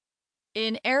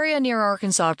In area near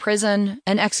Arkansas prison,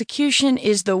 an execution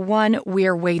is the one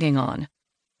we're waiting on.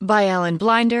 By Alan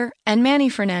Blinder and Manny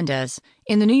Fernandez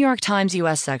in the New York Times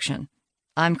U.S. section.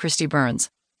 I'm Christy Burns.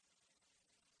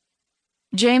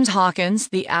 James Hawkins,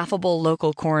 the affable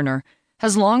local coroner,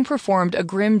 has long performed a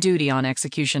grim duty on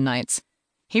execution nights.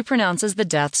 He pronounces the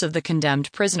deaths of the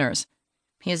condemned prisoners.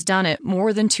 He has done it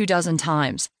more than 24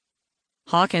 times.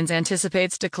 Hawkins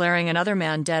anticipates declaring another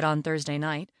man dead on Thursday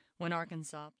night when Arkansas